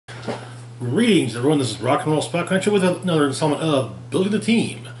Greetings, everyone. This is Rock and Roll Spot Country with another installment of Building the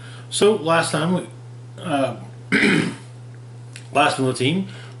Team. So last time, last on the team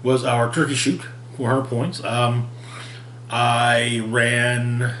was our turkey shoot, 400 points. I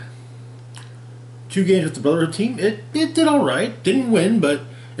ran 2 games with the Brotherhood team. It did all right. Didn't win, but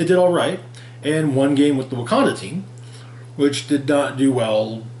it did all right. And 1 game with the Wakanda team, which did not do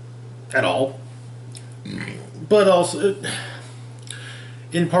well at all. But also,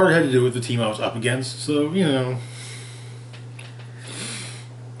 in part, it had to do with the team I was up against. So, you know.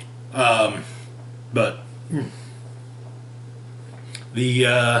 But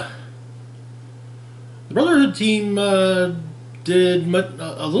the Brotherhood team did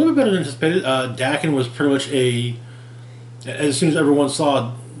a little bit better than anticipated. Dakin was pretty much as soon as everyone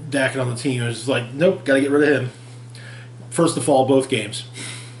saw Dakin on the team, it was like, nope, gotta get rid of him. First to fall both games.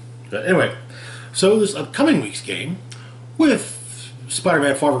 But anyway, so this upcoming week's game, with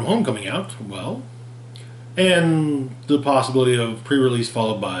Spider-Man Far From Home coming out, well, and the possibility of pre-release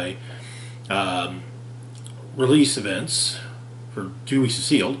followed by release events for 2 weeks of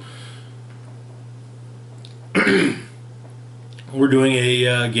sealed, we're doing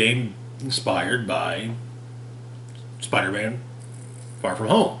a game inspired by Spider-Man Far From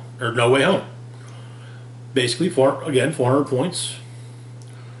Home, or No Way Home. Basically, 400 points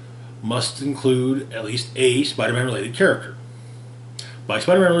must include at least a Spider-Man related character. By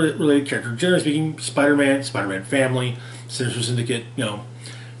Spider-Man related character, generally speaking, Spider-Man, Spider-Man family, Sinister Syndicate, you know,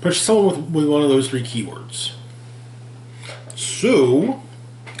 push someone with one of those 3 keywords. So,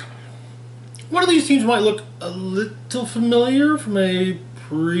 one of these teams might look a little familiar from a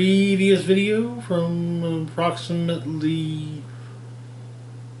previous video from approximately,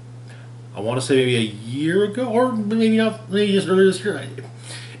 I want to say maybe a year ago, or maybe not, maybe just earlier this year.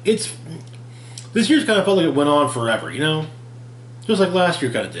 This year's kind of felt like it went on forever, you know? Just like last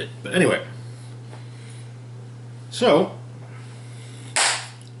year kind of did. But anyway. So,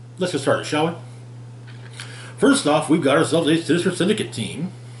 let's get started, shall we? First off, we've got ourselves a Sinister Syndicate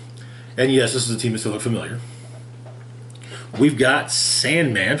team. And yes, this is a team that's going to look familiar. We've got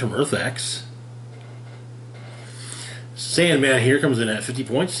Sandman from Earth X. Sandman here comes in at 50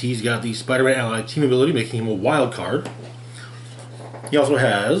 points. He's got the Spider-Man ally team ability, making him a wild card. He also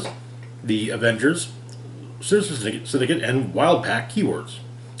has the Avengers, Sinister Syndicate, and Wild Pack keywords.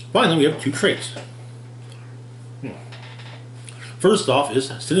 Finally, we have 2 traits. First off is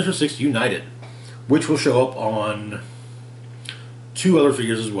Sinister Six United, which will show up on 2 other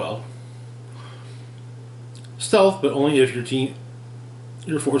figures as well. Stealth, but only if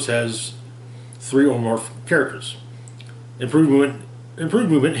your force has 3 or more characters. Improved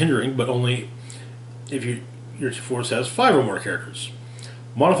movement, hindering, but only if your force has 5 or more characters.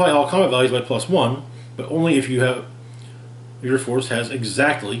 Modify all combat values by +1, but only if your force has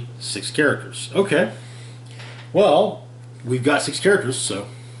exactly 6 characters. Okay. Well, we've got 6 characters, so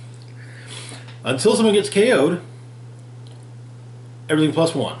until someone gets KO'd, everything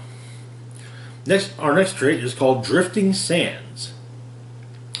 +1. Our next trait is called Drifting Sands.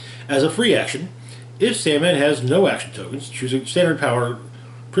 As a free action, if Sandman has no action tokens, choose a standard power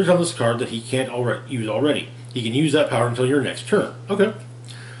printed on this card that he can't use already. He can use that power until your next turn. Okay.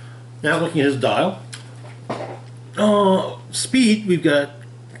 Now looking at his dial. Speed, we've got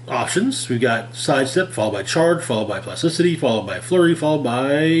options. We've got Sidestep, followed by Charge, followed by Plasticity, followed by Flurry, followed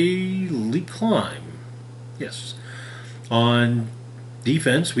by Leap Climb. Yes. On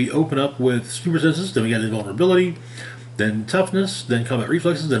defense, we open up with Super Senses, then we got Invulnerability, then Toughness, then Combat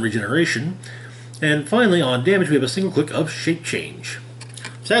Reflexes, then Regeneration. And finally, on damage, we have a single click of Shape Change.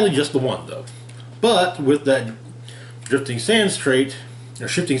 Sadly, just the one, though. But with that Drifting Sands trait, or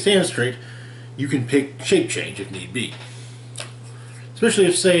Shifting Sands trait, you can pick Shape Change if need be. Especially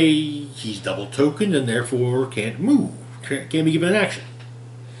if, say, he's double tokened and therefore can't move, can't be given an action.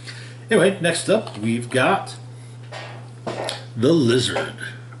 Anyway, next up, we've got the Lizard.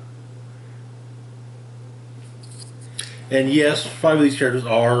 And yes, 5 of these characters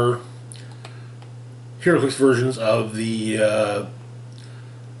are HeroClix versions of the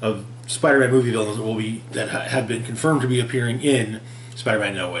of Spider-Man movie villains that have been confirmed to be appearing in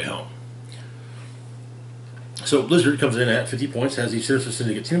Spider-Man No Way Home. So Lizard comes in at 50 points, has the Sinister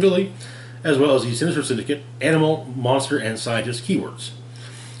Syndicate team ability, as well as the Sinister Syndicate Animal, Monster, and Scientist keywords.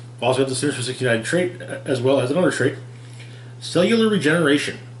 We've also got the Sinister 69 trait, as well as another trait, Cellular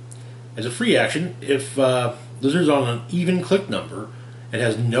Regeneration. As a free action, if Lizard's on an even click number and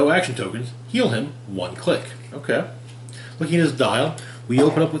has no action tokens, heal him 1 click. Okay. Looking at his dial, we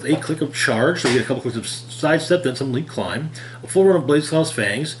open up with a click of Charge, so we get a couple clicks of Sidestep, then some Leap Climb, a full run of Blaze Claw's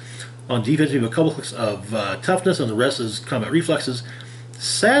Fangs. On defense, we have a couple clicks of Toughness, and the rest is Combat Reflexes,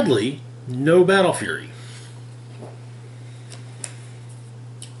 Sadly, no Battle Fury.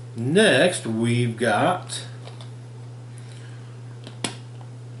 Next, we've got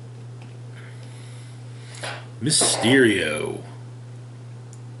Mysterio.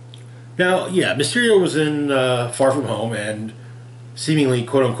 Now, yeah, Mysterio was in Far From Home and seemingly,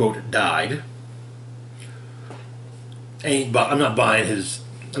 quote-unquote, died. I'm not buying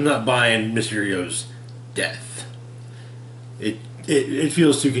Mysterio's death. It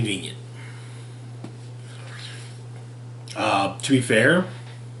feels too convenient. To be fair,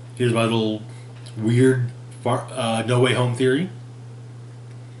 here's my little weird No Way Home theory.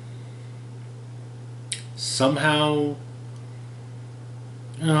 Somehow,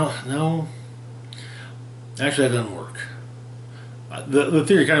 no. Actually, that doesn't work. The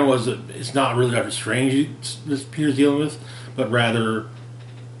theory kind of was that it's not really Doctor Strange this Peter's dealing with, but rather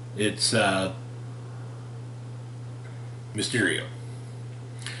it's Mysterio.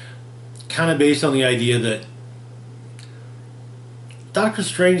 Kind of based on the idea that Doctor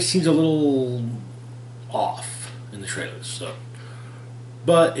Strange seems a little off in the trailers, so.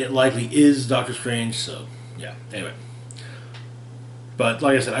 But it likely is Doctor Strange, so yeah. Anyway. But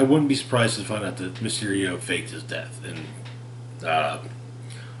like I said, I wouldn't be surprised to find out that Mysterio faked his death in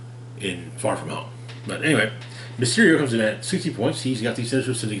Far From Home. But anyway, Mysterio comes in at 60 points. He's got the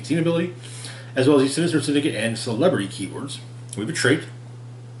Sinister Syndicate team ability, as well as the Sinister Syndicate and Celebrity keywords. We have a trait: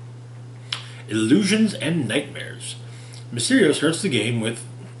 Illusions and Nightmares. Mysterio starts the game with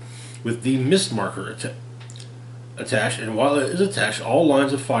the Mist Marker attached, and while it is attached, all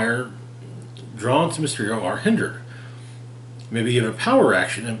lines of fire drawn to Mysterio are hindered. You may be given a power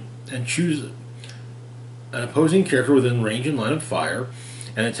action and choose an opposing character within range and line of fire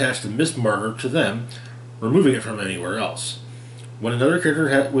and attach the Mist Marker to them, removing it from anywhere else. When another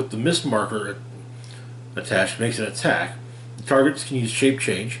character with the Mist Marker attached makes an attack, the targets can use Shape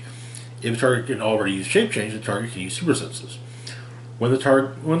Change. If the target can already use Shape Change, the target can use Super Senses. When the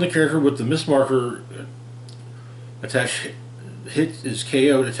character with the Mist Marker attached is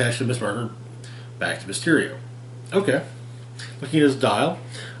KO'd, attached to the Mist Marker back to Mysterio. Okay. Looking at his dial.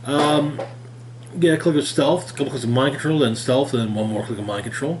 Get a click of Stealth, a couple clicks of Mind Control, then Stealth, and then one more click of Mind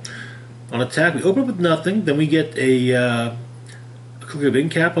Control. On attack, we open up with nothing, then we get a click of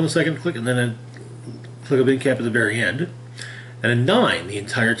Incap on the second click, and then a click of Incap at the very end. And a 9 the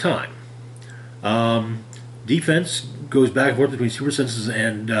entire time. Defense goes back and forth between Super Senses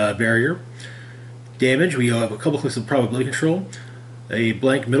and Barrier. Damage, we have a couple clicks of Probability Control, a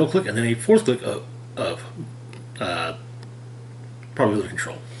blank middle click, and then a fourth click of Probability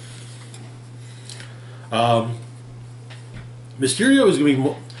Control. Mysterio is going to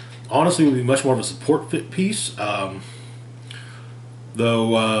be, honestly, will be much more of a support piece,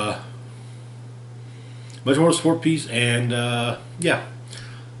 though, much more of a support piece, and, yeah.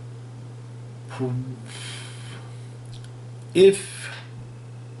 If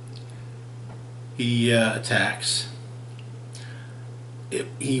he attacks,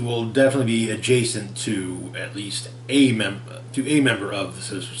 he will definitely be adjacent to at least a member of the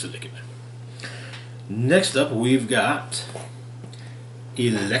Sinister Syndicate. Next up, we've got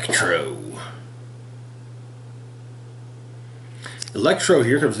Electro. Electro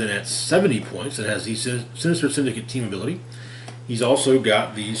here comes in at 70 points and has the Sinister Syndicate team ability. He's also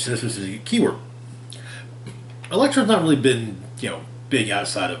got the Sinister Syndicate keyword. Electro's not really been, big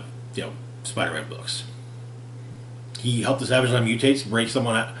outside of, Spider-Man books. He helped the Savage Land Mutates break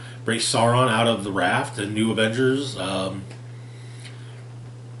Sauron out of the raft in New Avengers.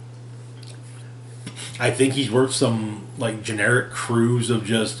 I think he's worked some generic crews of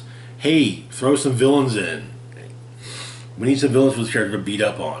just, hey, throw some villains in. We need some villains for this character to beat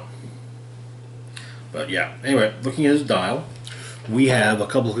up on. But yeah, anyway, looking at his dial, we have a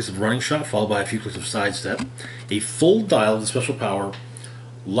couple of clicks of Running Shot followed by a few clicks of Sidestep, a full dial of the special power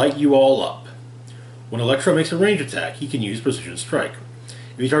Light You All Up. When Electro makes a range attack, he can use Precision Strike.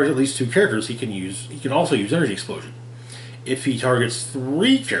 If he targets at least 2 characters, he can also use Energy Explosion. If he targets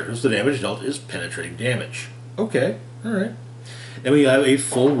 3 characters, the damage dealt is penetrating damage. Okay, alright. Then we have a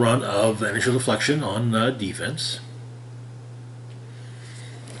full run of Initial Deflection on defense.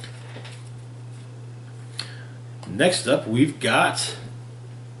 Next up, we've got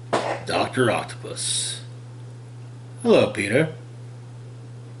Dr. Octopus. Hello, Peter.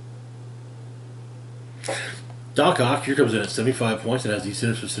 Doc Ock here comes in at 75 points and has the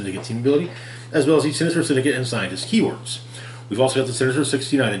Sinister Syndicate team ability, as well as the Sinister Syndicate and Scientist keywords. We've also got the Sinister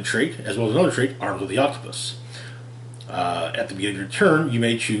 69 trait, as well as another trait, Armed with the Octopus. At the beginning of your turn, you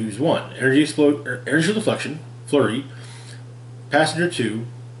may choose one: Energy Deflection, Flurry, Passenger 2,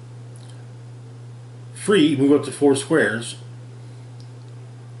 Free, move up to 4 squares,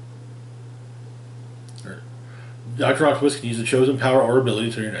 Dr. Octopus can use the chosen power or ability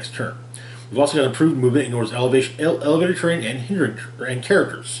until your next turn. We've also got improved movement, ignores elevator terrain and hindering and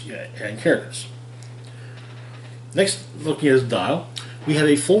characters. Yeah, and characters. Next, looking at his dial, we have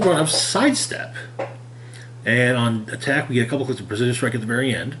a full run of sidestep. And on attack, we get a couple clicks of precision strike at the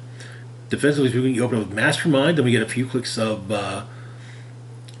very end. Defensively, we can open up with mastermind, then we get a few clicks of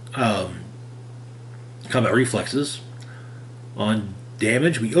combat reflexes. On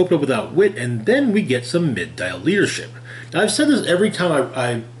damage, we open up without wit, and then we get some mid-dial leadership. Now, I've said this every time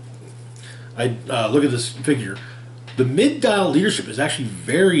I look at this figure. The mid-dial leadership is actually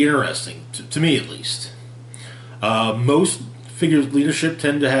very interesting, to me at least. Most figures leadership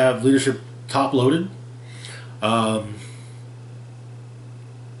tend to have leadership top-loaded.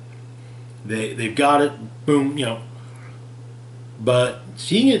 They've got it, boom, you know. But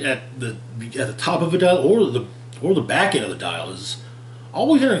seeing it at the top of a dial or the back end of the dial is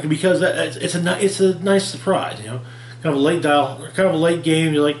always interesting because it's a nice surprise, you know. Kind of a late dial, kind of a late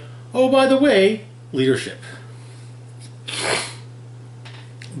game. You're like, oh, by the way, leadership.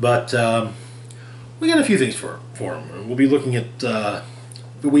 But we got a few things for him. We'll be looking at.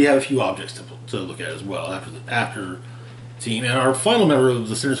 We have a few objects to look at as well after team. And our final member of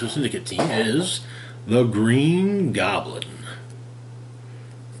the Sinister Syndicate team is the Green Goblin.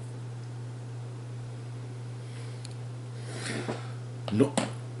 No.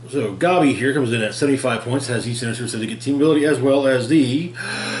 So Gobby here comes in at 75 points, has the Sinister Syndicate team ability as well as the.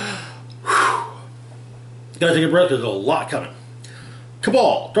 Gotta take a breath, there's a lot coming.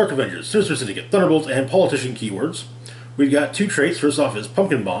 Cabal, Dark Avengers, Sinister Syndicate, Thunderbolts, and Politician keywords. We've got two traits. First off is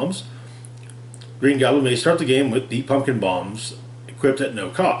Pumpkin Bombs. Green Goblin may start the game with the Pumpkin Bombs equipped at no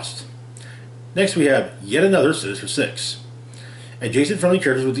cost. Next we have yet another Sinister Six. Adjacent friendly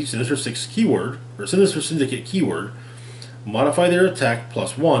characters with the Sinister Six keyword, or Sinister Syndicate keyword, modify their attack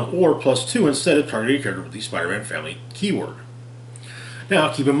 +1 or +2 instead of targeting a character with the Spider-Man family keyword. Now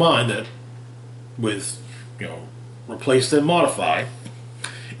keep in mind that with, you know, replace then modify,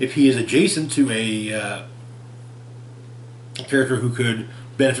 if he is adjacent to a character who could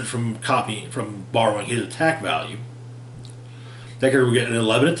benefit from borrowing his attack value, that character will get an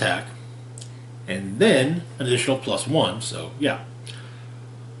 11 attack and then an additional +1. So yeah.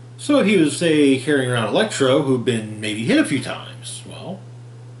 So if he was, say, carrying around Electro, who'd been maybe hit a few times, well,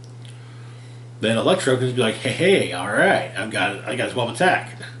 then Electro can be like, hey, all right, I got a 12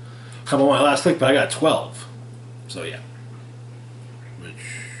 attack. I'm on my last click, but I got 12. So yeah. Which,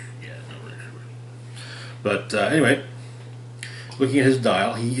 yeah, not really sure. But anyway, looking at his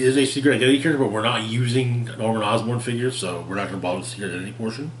dial, he is a secret identity character, but we're not using Norman Osborn figures, so we're not going to bother with the secret identity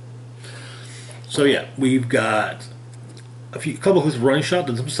portion. So yeah, we've got a couple of running shot,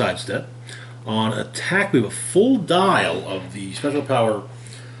 then some sidestep. On attack, we have a full dial of the special power,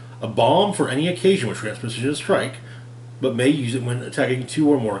 a bomb for any occasion which grants precision strike, but may use it when attacking 2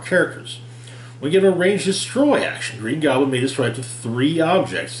 or more characters. When given a ranged destroy action, Green Goblin may destroy up to 3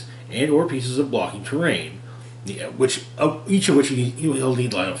 objects and or pieces of blocking terrain, each of which he'll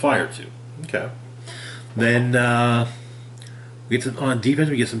need line of fire to. Okay. Then on defense,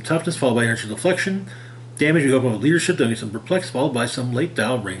 we get some toughness followed by inertial deflection. Damage, we go up with leadership, then we get some perplex, followed by some late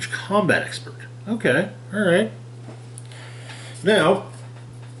dial range combat expert. Okay, alright. Now,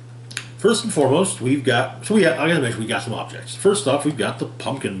 first and foremost, I gotta mention we got some objects. First off, we've got the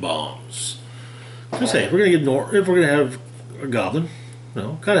pumpkin bombs. Just say, if we're gonna have a goblin,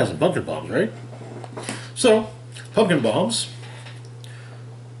 no, gotta have some pumpkin bombs, right? So, pumpkin bombs,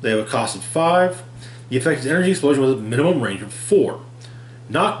 they have a cost of 5. The effect is energy explosion with a minimum range of 4.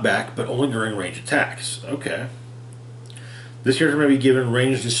 Knockback, but only during range attacks. Okay. This character may be given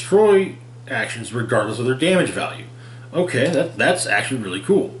range destroy actions regardless of their damage value. Okay, that's actually really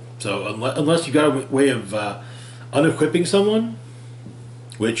cool. So unless you got a way of unequipping someone,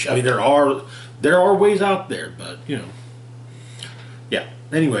 which I mean there are ways out there, but you know, yeah.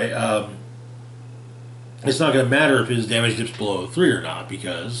 Anyway, it's not going to matter if his damage dips below 3 or not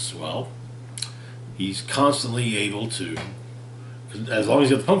because well, he's constantly able to. As long as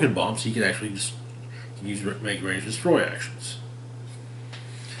he's got the pumpkin bombs, he can actually just make range destroy actions.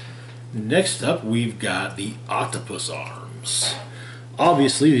 Next up, we've got the octopus arms.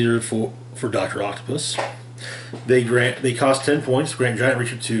 Obviously, these are for Dr. Octopus. They cost 10 points, grant giant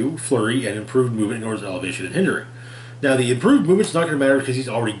reach of 2, flurry, and improved movement ignores elevation and hindering. Now, the improved movement's not going to matter because he's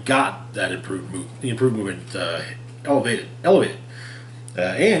already got that improved movement. The improved movement elevated,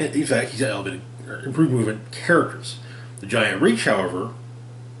 and in fact, he's got improved movement characters. The giant reach, however,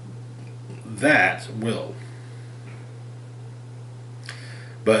 that will.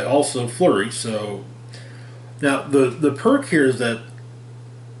 But also flurry, so now the perk here is that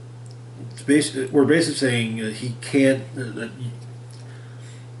we're basically saying that he can't.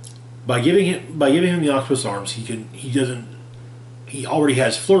 By giving him the octopus arms, he already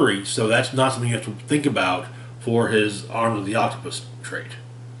has flurry, so that's not something you have to think about for his arms of the octopus trait.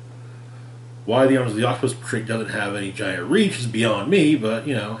 Why the arms of the octopus trait doesn't have any giant reach is beyond me, but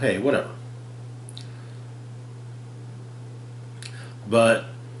hey, whatever. But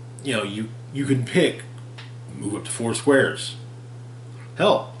you can pick move up to 4 squares.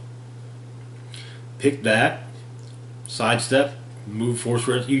 Hell, pick that, sidestep, move 4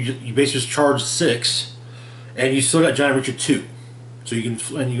 squares. You basically just charge 6, and you still got giant reach at 2, so you can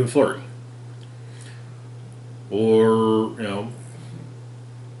flurry. Or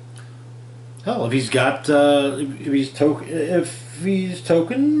hell, if he's got if he's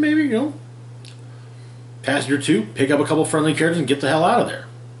token, maybe pass your 2, pick up a couple friendly characters and get the hell out of there.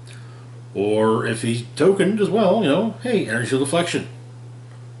 Or if he's tokened as well, hey, energy deflection.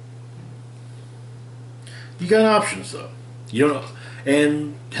 You got options though. You don't,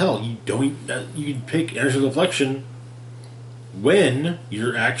 and hell, you can pick energy deflection when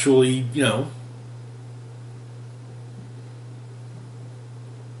you're actually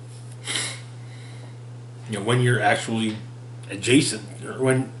when you're actually adjacent, or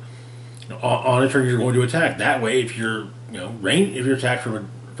when on a turn you're going to attack. That way, if you're if you're attacked from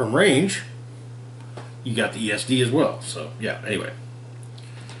range, you got the ESD as well. So yeah. Anyway,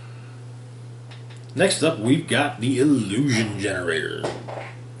 next up we've got the Illusion Generator,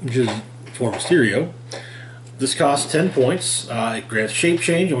 which is for Mysterio. This costs 10 points. It grants shape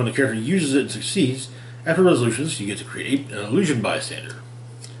change, and when the character uses it and succeeds, after resolutions, you get to create an illusion bystander.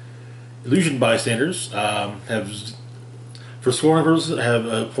 Illusion bystanders have, for scoring purposes, have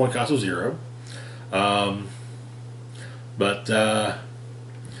a point cost of 0. But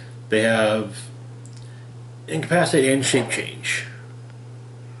they have incapacitate and shape change.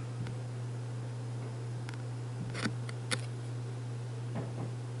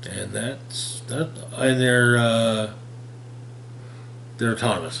 And that's that, and they're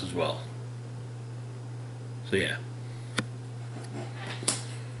autonomous as well. So yeah.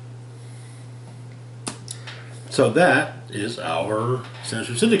 So that is our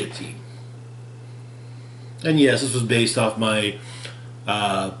Sinister Syndicate team. And yes, this was based off my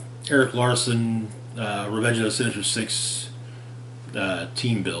Eric Larson Revenge of the Sinister Six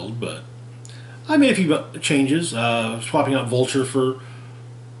team build, but I made a few changes, swapping out Vulture for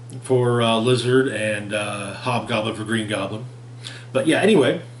Lizard and Hobgoblin for Green Goblin. But yeah,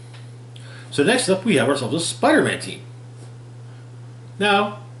 anyway, so next up we have ourselves a Spider-Man team.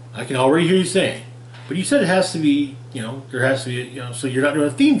 Now, I can already hear you saying, but you said it has to be, there has to be, so you're not doing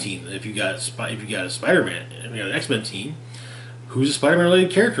a theme team. If you got a Spider-Man, if you got an X-Men team, who's a Spider-Man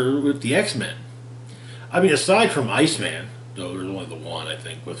related character with the X-Men? I mean, aside from Iceman, though there's only the one, I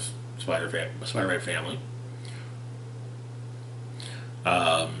think, with Spider-Man family.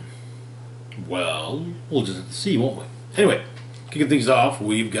 Well, we'll just have to see, won't we? Anyway, kicking things off,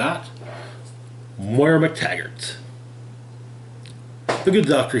 we've got Moira McTaggart. The Good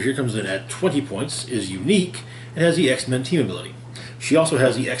Doctor here comes in at 20 points, is unique, and has the X-Men team ability. She also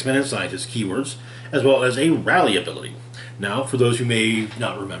has the X-Men and Scientist keywords, as well as a rally ability. Now, for those who may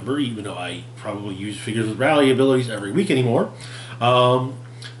not remember, even though I probably use figures with rally abilities every week anymore,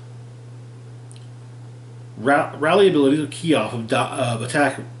 rally abilities are key off of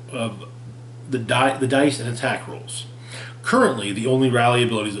attack of the dice and attack rolls. Currently, the only rally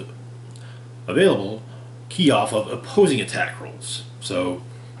abilities available key off of opposing attack rolls. So,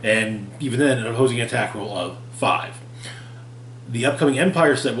 and even then, an opposing attack roll of 5. The upcoming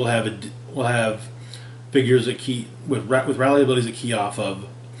Empire set will have figures that key with rally abilities that key off of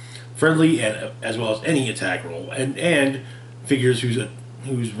friendly and as well as any attack roll, and figures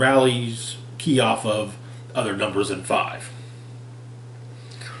whose rallies key off of other numbers than 5.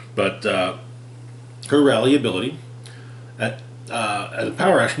 But her rally ability, as a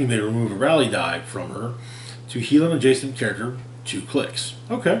power action, you may remove a rally die from her to heal an adjacent character 2 clicks.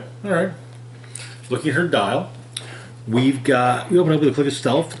 Okay, all right. Looking at her dial, we open up with a click of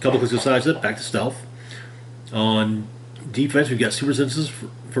stealth, a couple clicks of sidestep, back to stealth. On defense, we've got super senses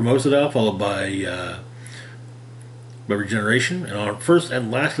for most of the dial, followed by regeneration. And on our first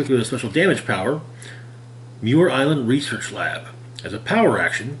and last click with a special damage power, Muir Island Research Lab. As a power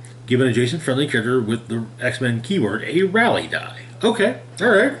action, give an adjacent friendly character with the X-Men keyword a rally die. Okay, all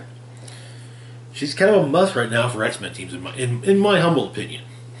right. She's kind of a must right now for X-Men teams, in my humble opinion.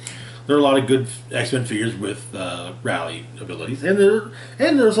 There are a lot of good X-Men figures with rally abilities, and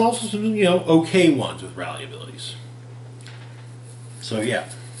there's also some okay ones with rally abilities. So yeah,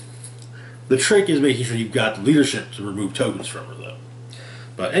 the trick is making sure you've got the leadership to remove tokens from her, though.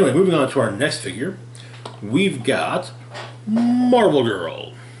 But anyway, moving on to our next figure, we've got Marvel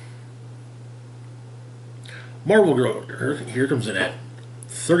Girl. Marvel Girl here comes in at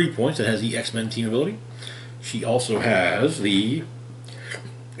 30 points. It has the X-Men team ability. She also has the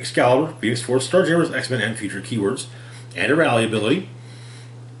Excalibur, Phoenix Force, Starjammers, X-Men, and future keywords, and a rally ability.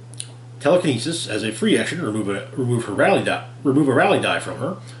 Telekinesis as a free action, remove a rally die from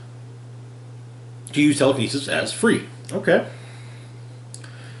her. To use telekinesis as free. Okay.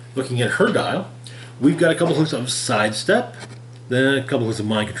 Looking at her dial, we've got a couple hooks of sidestep, then a couple hooks of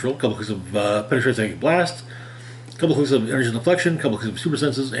mind control, a couple hooks of penetrate psychic blast, a couple hooks of energy deflection, a couple hooks of super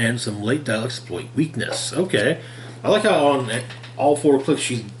senses, and some late dial exploit weakness. Okay. I like how on all 4 clicks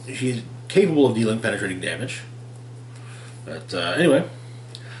she's capable of dealing penetrating damage. But anyway,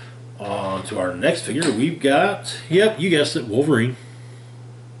 on to our next figure, we've got, yep, you guessed it, Wolverine.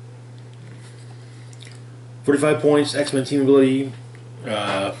 45 points, X-Men team ability,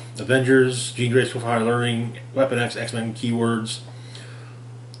 Avengers, Jean Grey School for Higher Learning, Weapon X, X-Men keywords,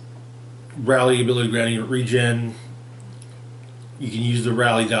 rally ability granting regen. You can use the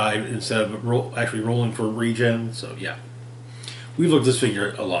rally die instead of actually rolling for regen, so yeah. We've looked at this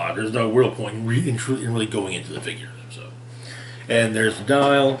figure a lot. There's no real point in really going into the figure. So, and there's the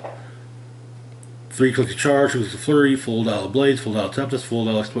dial. 3 clicks of charge, 2 clicks of flurry, full dial of blades, full dial of toughness, full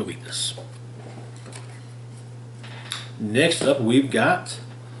dial of exploit weakness. Next up, we've got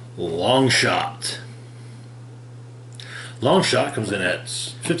Longshot. Longshot comes in at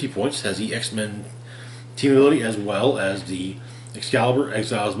 50 points, has the X-Men team ability as well as the Excalibur,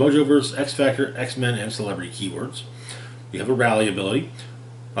 Exiles, Mojoverse, X-Factor, X-Men, and Celebrity keywords. We have a rally ability.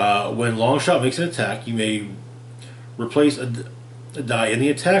 When Longshot makes an attack, you may replace a die in the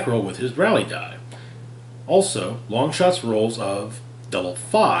attack roll with his rally die. Also, Longshot's rolls of double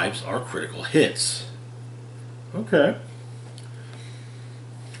 5s are critical hits. Okay.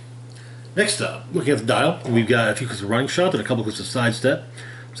 Next up, looking at the dial, we've got a few clicks of running shot and a couple clicks of sidestep,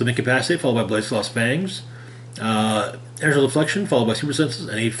 some incapacitate followed by blades, claws, fangs, energy deflection followed by super senses,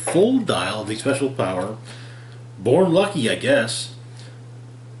 and a full dial of the special power, Born Lucky, I guess,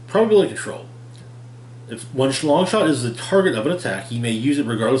 probability control. If one Longshot is the target of an attack, he may use it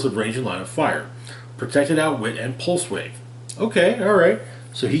regardless of range and line of fire. Protected Outwit and Pulse Wave. Okay, alright.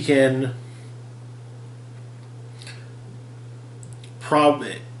 So he can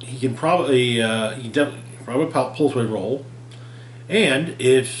probably Pulse Wave roll. And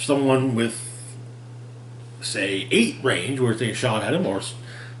if someone with, say, 8 range were to take a shot at him, or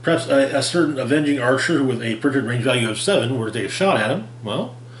perhaps a certain avenging archer with a printed range value of 7 were to take a shot at him,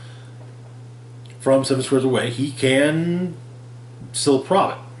 well, from 7 squares away, he can still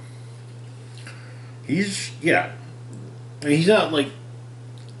prod it. He's, yeah, I mean, he's not like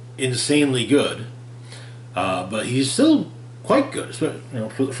insanely good, but he's still quite good. You know,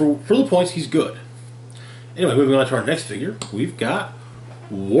 for the points, he's good. Anyway, moving on to our next figure, we've got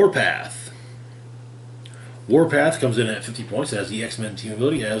Warpath. Warpath comes in at 50 points. It has the X-Men team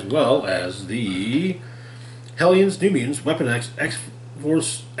ability as well as the Hellions, New Mutants, Weapon X,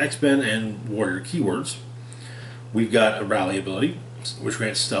 X-Force, X-Men, and Warrior keywords. We've got a rally ability, which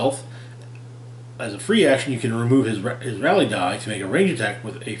grants stealth. As a free action, you can remove his rally die to make a range attack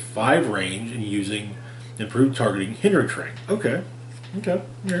with a 5 range and using improved targeting hindering terrain. Okay.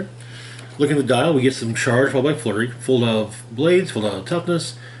 Right. Looking at the dial, we get some charge followed by flurry, full dial of blades, full dial of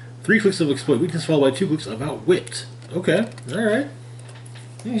toughness, 3 clicks of exploit weakness followed by 2 clicks of outwit. Okay, alright.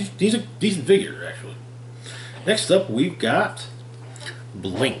 He's a decent figure, actually. Next up, we've got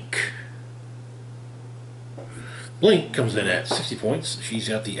Blink. Blink comes in at 60 points. She's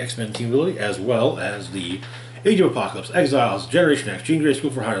got the X-Men team ability as well as the Age of Apocalypse, Exiles, Generation X, Jean Grey School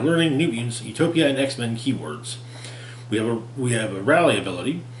for Higher Learning, New Mutants, Utopia, and X-Men keywords. We have a rally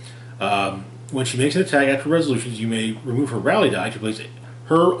ability. When she makes an attack after resolutions, you may remove her rally die to place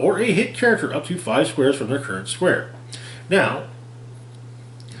her or a hit character up to 5 squares from their current square. Now,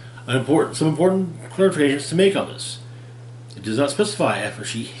 some important clarifications to make on this. It does not specify after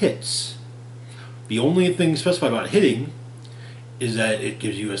she hits. The only thing specified about hitting is that it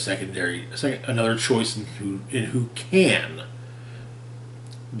gives you another choice in who can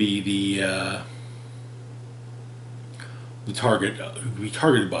be the target, who can be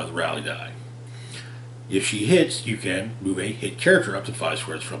targeted by the rally die. If she hits, you can move a hit character up to 5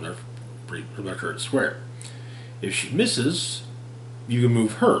 squares from their current square. If she misses, you can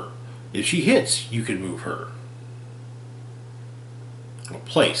move her. If she hits, you can move her. Or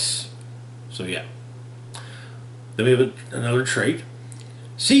place. So yeah. Then we have another trait.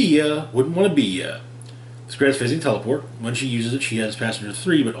 See ya, wouldn't want to be ya. This grants phasing teleport. When she uses it, she has passenger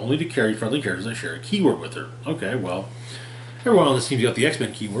 3, but only to carry friendly characters that share a keyword with her. Okay, well, Everyone on this team's got the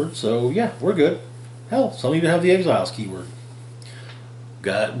X-Men keyword, so yeah, we're good. Hell, some even have the Exiles keyword.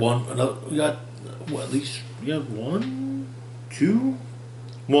 Got one, another, we got, what, at least, we got one, two?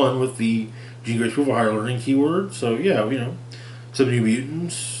 One with the Jean Grey's Proof of Higher Learning keyword, so yeah, you know, some New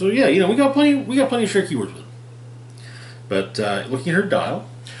Mutants, so yeah, you know, we got plenty of shared keywords with them. But looking at her dial,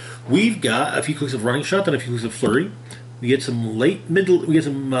 we've got a few clicks of Running Shot, then a few clicks of Flurry. We get some we get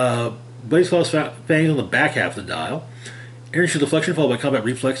some Blaze Claws Fangs on the back half of the dial. Energy Deflection followed by Combat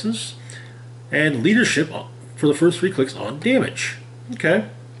Reflexes. And Leadership for the first 3 clicks on damage. Okay,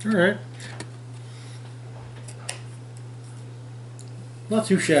 alright. Not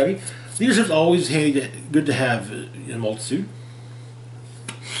too shabby. Leadership's always good to have in a multitude.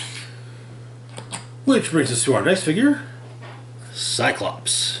 Which brings us to our next figure,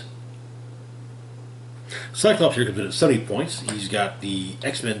 Cyclops. Cyclops here comes in at 70 points. He's got the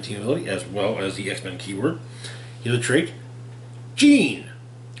X-Men team ability as well as the X-Men keyword. He has a trait, Jean,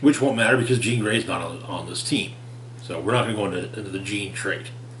 which won't matter because Jean Grey is not on this team. So we're not going to go into the Jean trait.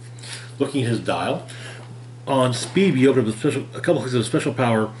 Looking at his dial, on speed we open up a couple clicks of special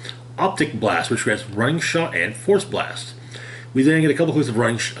power, Optic Blast, which grants Running Shot and Force Blast. We then get a couple clicks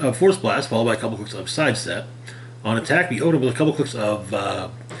of Force Blast, followed by a couple clicks of Sidestep. On attack, we open up with a couple clicks of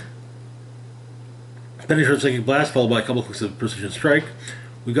Penetrating Psychic Blast, followed by a couple clicks of Precision Strike.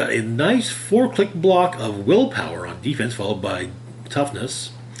 We've got a nice 4-click block of Willpower on defense, followed by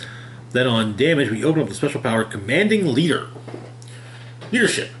Toughness. Then on damage, we open up with special power, Commanding Leader.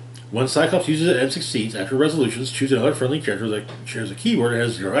 Leadership. When Cyclops uses it and succeeds, after resolutions, choose another friendly character that shares a keyword and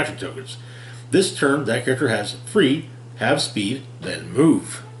has 0 action tokens. This turn, that character has free, have speed, then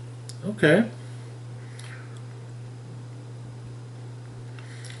move. Okay.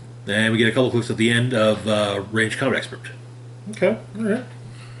 And we get a couple clicks at the end of Range Combat Expert. Okay, alright.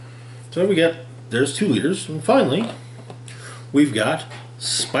 So there's 2 leaders. And finally, we've got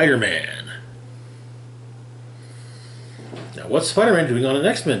Spider-Man. Now, what's Spider-Man doing on an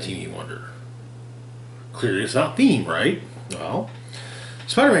X-Men team, you wonder? Clearly it's not theme, right? Well,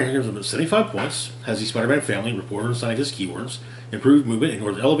 Spider-Man gives them 75 points, has the Spider-Man family, reporter and scientist keywords, improved movement,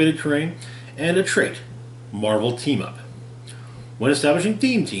 ignores elevated terrain, and a trait, Marvel Team Up. When establishing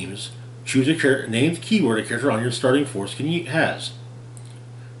theme teams, choose a named keyword a character on your starting force has.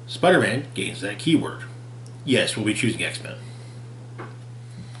 Spider-Man gains that keyword. Yes, we'll be choosing X-Men.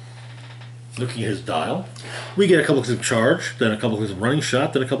 Looking at his dial, we get a couple clicks of Charge, then a couple clicks of Running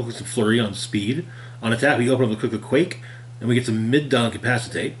Shot, then a couple clicks of Flurry on speed. On attack, we open up with a click of Quake, and we get some mid-down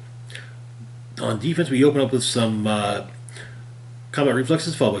Incapacitate. On defense, we open up with some Combat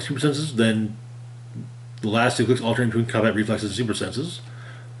Reflexes, followed by Super Senses, then the last 2 clicks alternate between Combat Reflexes and Super Senses.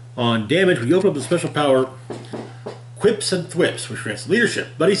 On damage, we open up with special power, Quips and Thwips, which grants Leadership,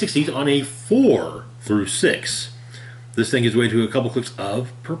 but he succeeds on a 4 through 6. This thing gives way to a couple clicks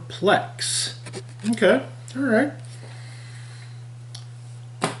of Perplex. Okay, alright.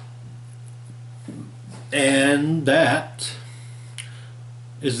 And that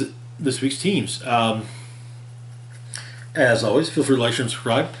is this week's teams. As always, feel free to like, share, and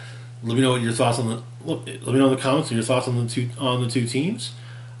subscribe. Let me know what your thoughts on the let me know in the comments and your thoughts on the two teams.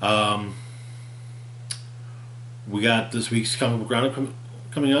 We got this week's comic book roundup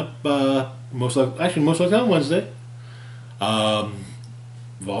coming up. Most likely on Wednesday.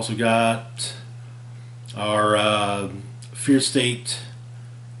 We've also got our Fear State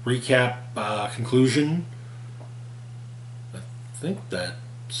recap conclusion. I think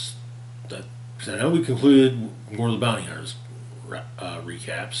that's that. I know we concluded War of the Bounty Hunters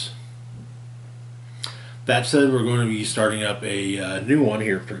recaps. That said, we're going to be starting up a new one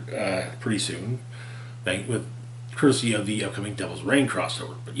here pretty soon, with courtesy of the upcoming Devil's Reign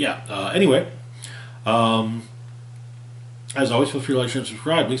crossover. But yeah, anyway, as always, feel free to like, share, and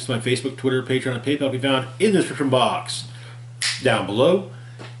subscribe. Links to my Facebook, Twitter, Patreon, and PayPal can be found in the description box down below.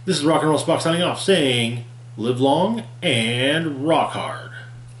 This is Rock and Roll Spock signing off, saying, live long and rock hard.